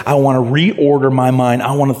tonight, I want to reorder my mind.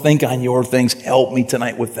 I want to think on your things. Help me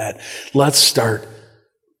tonight with that. Let's start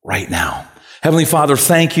right now. Heavenly Father,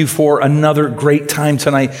 thank you for another great time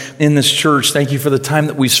tonight in this church. Thank you for the time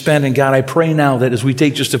that we've spent. And God, I pray now that as we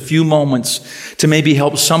take just a few moments to maybe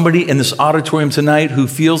help somebody in this auditorium tonight who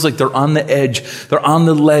feels like they're on the edge, they're on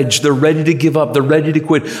the ledge, they're ready to give up, they're ready to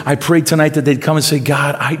quit. I pray tonight that they'd come and say,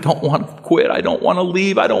 God, I don't want to quit. I don't want to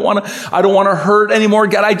leave. I don't want to hurt anymore.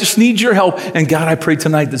 God, I just need your help. And God, I pray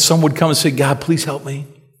tonight that someone would come and say, God, please help me.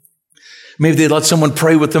 Maybe they'd let someone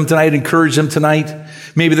pray with them tonight, encourage them tonight.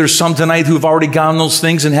 Maybe there's some tonight who have already gone those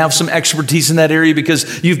things and have some expertise in that area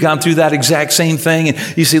because you've gone through that exact same thing.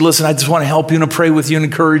 And you say, listen, I just want to help you and pray with you and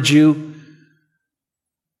encourage you.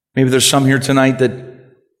 Maybe there's some here tonight that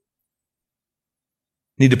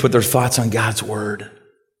need to put their thoughts on God's word.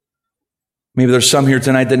 Maybe there's some here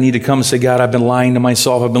tonight that need to come and say, God, I've been lying to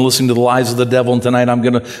myself. I've been listening to the lies of the devil, and tonight I'm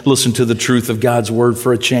going to listen to the truth of God's word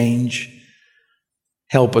for a change.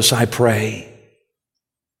 Help us, I pray,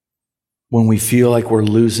 when we feel like we're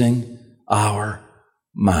losing our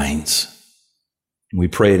minds. We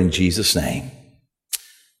pray it in Jesus' name.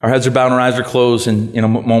 Our heads are bowed and our eyes are closed, and in a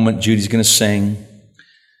moment, Judy's going to sing.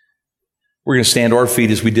 We're going to stand to our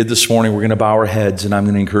feet as we did this morning. We're going to bow our heads, and I'm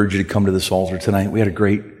going to encourage you to come to this altar tonight. We had a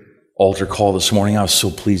great altar call this morning. I was so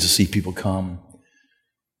pleased to see people come.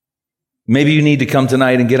 Maybe you need to come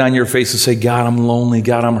tonight and get on your face and say, God, I'm lonely.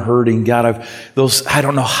 God, I'm hurting. God, I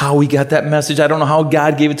don't know how we got that message. I don't know how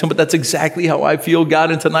God gave it to him, but that's exactly how I feel, God.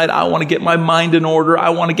 And tonight I want to get my mind in order. I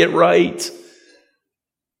want to get right.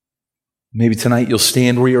 Maybe tonight you'll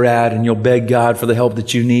stand where you're at and you'll beg God for the help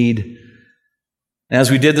that you need. And as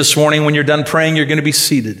we did this morning, when you're done praying, you're going to be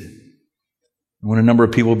seated. And when a number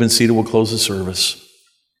of people have been seated, we'll close the service.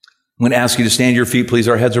 I'm going to ask you to stand to your feet, please.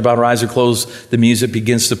 Our heads are bowed, our eyes are closed. The music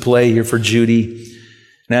begins to play here for Judy.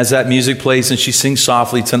 And as that music plays and she sings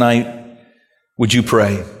softly tonight, would you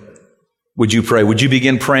pray? Would you pray? Would you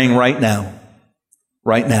begin praying right now?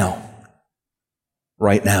 Right now.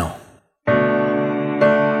 Right now.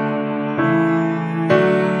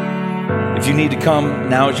 If you need to come,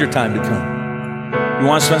 now is your time to come. You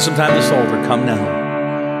want to spend some time at this altar, come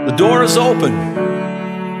now. The door is open.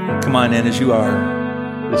 Come on in as you are.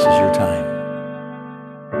 This is your time.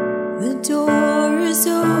 The door is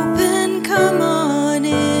open, come on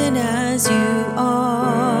in as you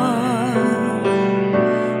are.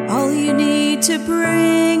 All you need to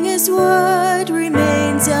bring is what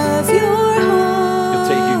remains of your heart.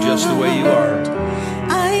 He'll take you just the way you are.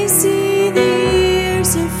 I see the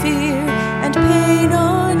years of fear and pain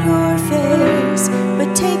on your face,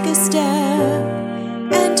 but take a step,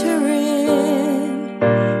 enter in.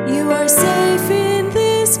 You are safe in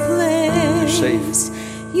this place. You're safe.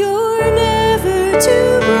 You're never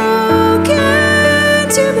too broken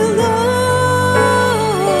to belong,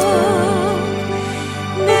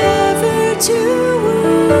 never too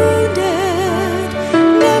wounded,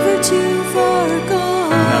 never too far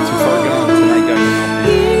gone. Not too far gone. Tonight, God can help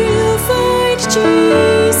you. Here you'll find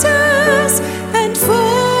Jesus and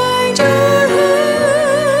find your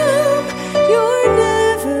home. You're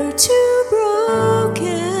never too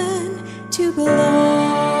broken to belong.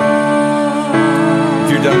 If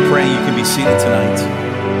you're done praying, you can be seated tonight.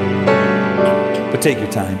 But take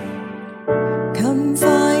your time. Come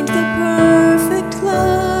find the perfect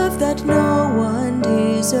love that no one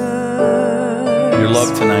deserves. Your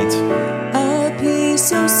love tonight. A peace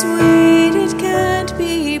so sweet it can't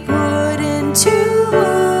be put into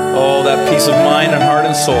words. Oh, that peace of mind and heart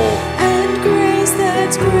and soul. And grace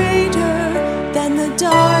that's greater than the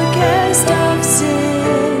darkest of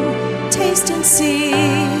sin. Taste and see,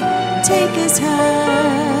 take his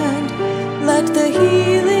hand, let the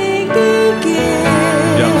healing begin.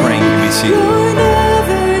 Done praying, you can be seated. You're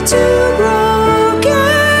never too broken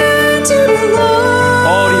to belong.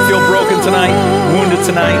 Oh, do you feel broken tonight? Wounded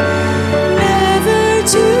tonight? Never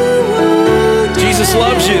too wounded. Jesus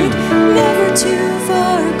loves you. Never too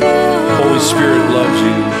far gone. Holy Spirit loves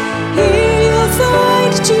you. Here you'll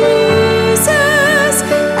find Jesus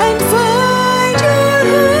and find your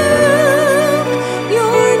home.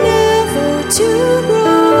 You're never too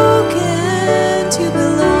broken to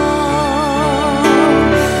belong.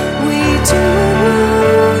 We too were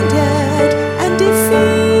wounded and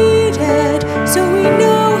defeated, so we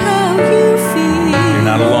know how you feel. You're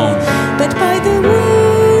not alone. But by the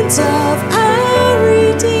wounds of our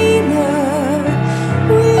Redeemer,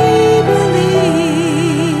 we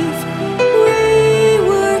believe we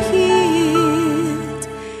were healed.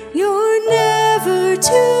 You're never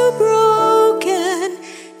too broken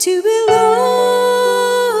to belong,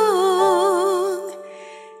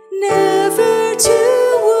 never too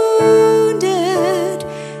wounded,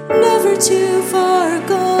 never too far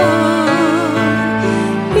gone.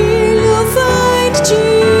 Here you'll find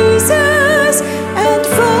Jesus and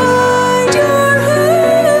find your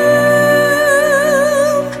home.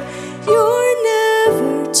 You're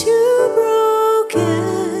never too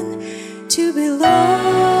broken to belong.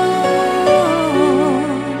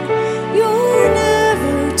 You're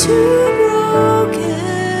never too broken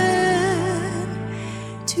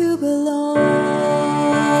to belong.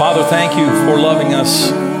 Father, thank you for loving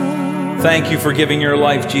us. Thank you for giving your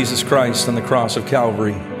life, Jesus Christ, on the cross of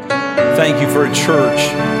Calvary. Thank you for a church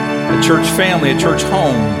family, a church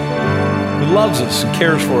home who loves us and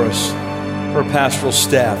cares for us, for a pastoral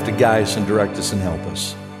staff to guide us and direct us and help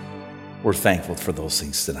us. We're thankful for those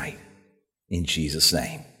things tonight. In Jesus'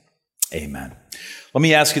 name, amen. Let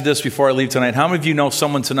me ask you this before I leave tonight. How many of you know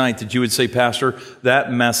someone tonight that you would say, Pastor,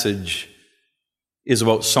 that message is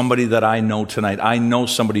about somebody that I know tonight. I know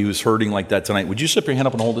somebody who's hurting like that tonight. Would you slip your hand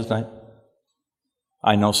up and hold it tonight?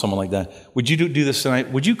 I know someone like that. Would you do this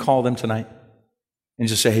tonight? Would you call them tonight and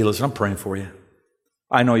just say, hey, listen, I'm praying for you.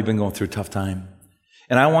 I know you've been going through a tough time.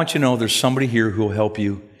 And I want you to know there's somebody here who will help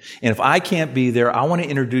you. And if I can't be there, I want to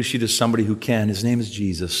introduce you to somebody who can. His name is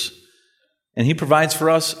Jesus. And he provides for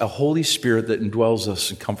us a Holy Spirit that indwells us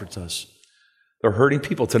and comforts us. There are hurting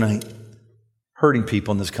people tonight, hurting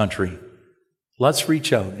people in this country. Let's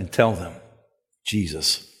reach out and tell them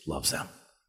Jesus loves them.